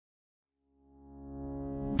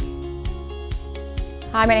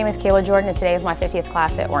Hi, my name is Kayla Jordan and today is my 50th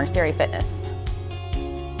class at Orange Theory Fitness.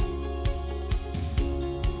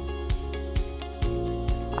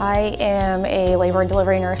 I am a labor and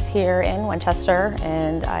delivery nurse here in Winchester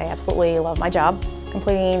and I absolutely love my job.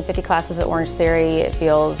 Completing 50 classes at Orange Theory, it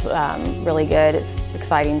feels really good. It's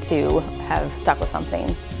exciting to have stuck with something.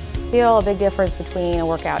 I feel a big difference between a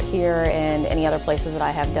workout here and any other places that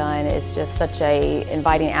I have done. It's just such an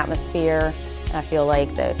inviting atmosphere. And I feel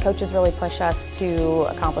like the coaches really push us to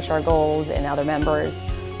accomplish our goals and other members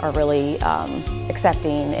are really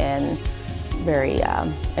accepting and very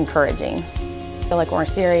encouraging. I feel like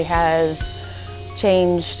Orange Theory has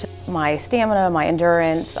changed my stamina, my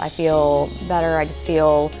endurance. I feel better, I just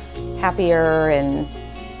feel happier and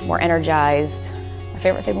more energized. My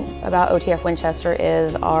favorite thing about OTF Winchester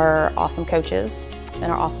is our awesome coaches and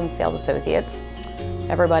our awesome sales associates.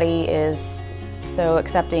 Everybody is so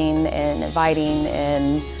accepting and inviting,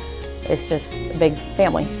 and it's just a big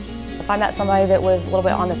family. If I met somebody that was a little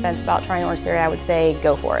bit on the fence about trying Orange Theory, I would say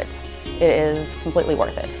go for it. It is completely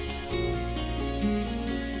worth it.